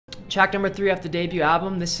Track number 3 off the debut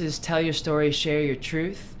album. This is Tell Your Story, Share Your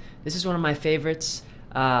Truth. This is one of my favorites.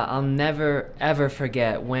 I'll never ever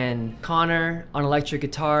forget when Connor on electric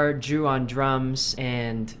guitar, Drew on drums,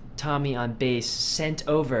 and Tommy on bass sent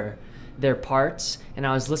over their parts, and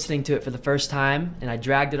I was listening to it for the first time, and I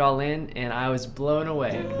dragged it all in, and I was blown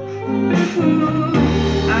away.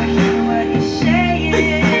 I hear what you're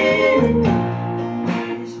saying.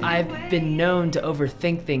 I've been known to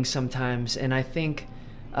overthink things sometimes, and I think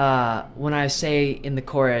when I say in the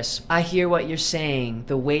chorus, I hear what you're saying,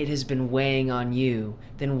 the weight has been weighing on you,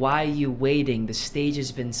 then why are you waiting? The stage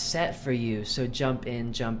has been set for you, so jump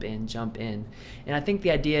in, jump in, jump in. And I think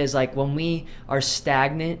the idea is like when we are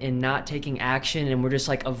stagnant and not taking action and we're just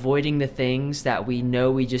like avoiding the things that we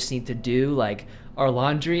know we just need to do, like our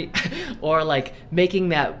laundry, or like making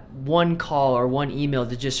that one call or one email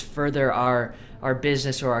to just further our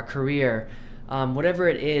business or our career, whatever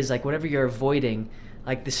it is, like whatever you're avoiding,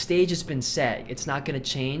 like the stage has been set. It's not gonna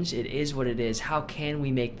change. It is what it is. How can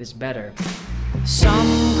we make this better?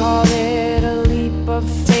 Some call it a leap of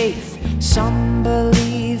faith. Some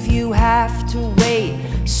believe you have to wait.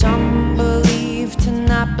 Some believe to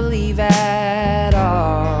not believe at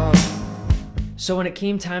all. So when it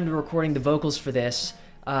came time to recording the vocals for this,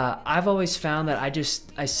 I've always found that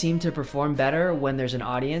I seem to perform better when there's an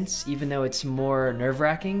audience, even though it's more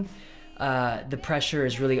nerve-wracking. The pressure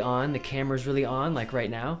is really on, the camera's really on, like right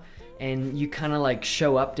now, and you kind of like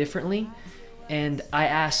show up differently. And I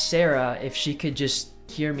asked Sarah if she could just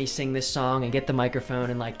hear me sing this song and get the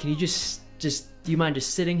microphone and like, can you just do you mind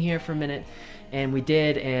just sitting here for a minute? And we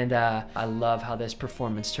did, and I love how this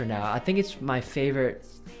performance turned out. I think it's my favorite,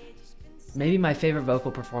 maybe my favorite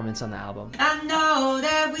vocal performance on the album. I know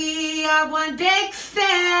that we are one big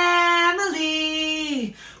family.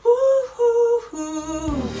 Ooh, ooh,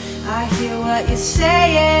 ooh. I hear what you're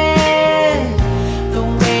saying. The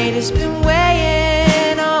weight has been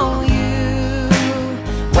weighing on you,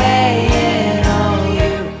 weighing on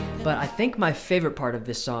you. But I think my favorite part of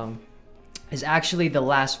this song is actually the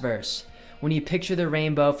last verse. When you picture the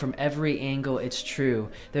rainbow from every angle, it's true.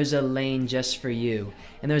 There's a lane just for you.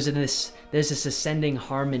 And there's this ascending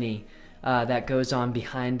harmony that goes on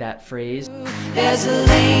behind that phrase. There's a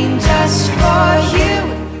lane just for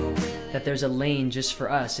you. That there's a lane just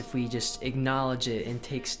for us if we just acknowledge it and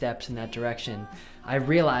take steps in that direction. I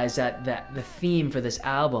realized that the theme for this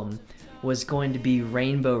album was going to be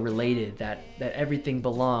rainbow related, that everything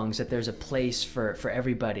belongs, that there's a place for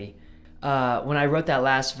everybody. When I wrote that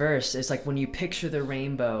last verse, it's like when you picture the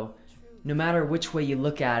rainbow, no matter which way you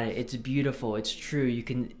look at it, it's beautiful, it's true. You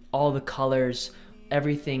can, all the colors,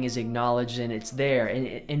 everything is acknowledged and it's there.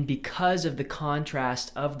 And because of the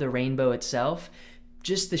contrast of the rainbow itself,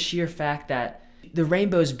 just the sheer fact that the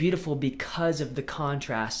rainbow is beautiful because of the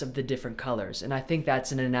contrast of the different colors. And I think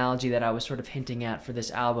that's an analogy that I was sort of hinting at for this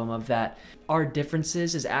album, of that our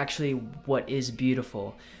differences is actually what is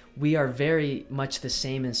beautiful. We are very much the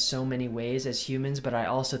same in so many ways as humans, but I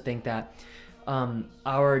also think that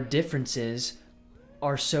our differences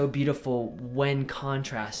are so beautiful when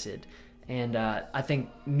contrasted. And I think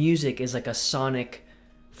music is like a sonic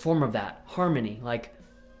form of that, harmony, like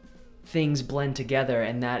things blend together,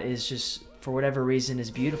 and that is just, for whatever reason, is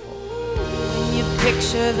beautiful. When you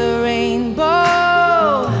picture the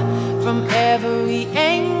rainbow from every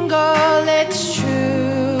angle, it's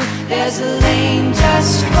true. There's a lane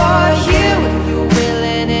just for you if you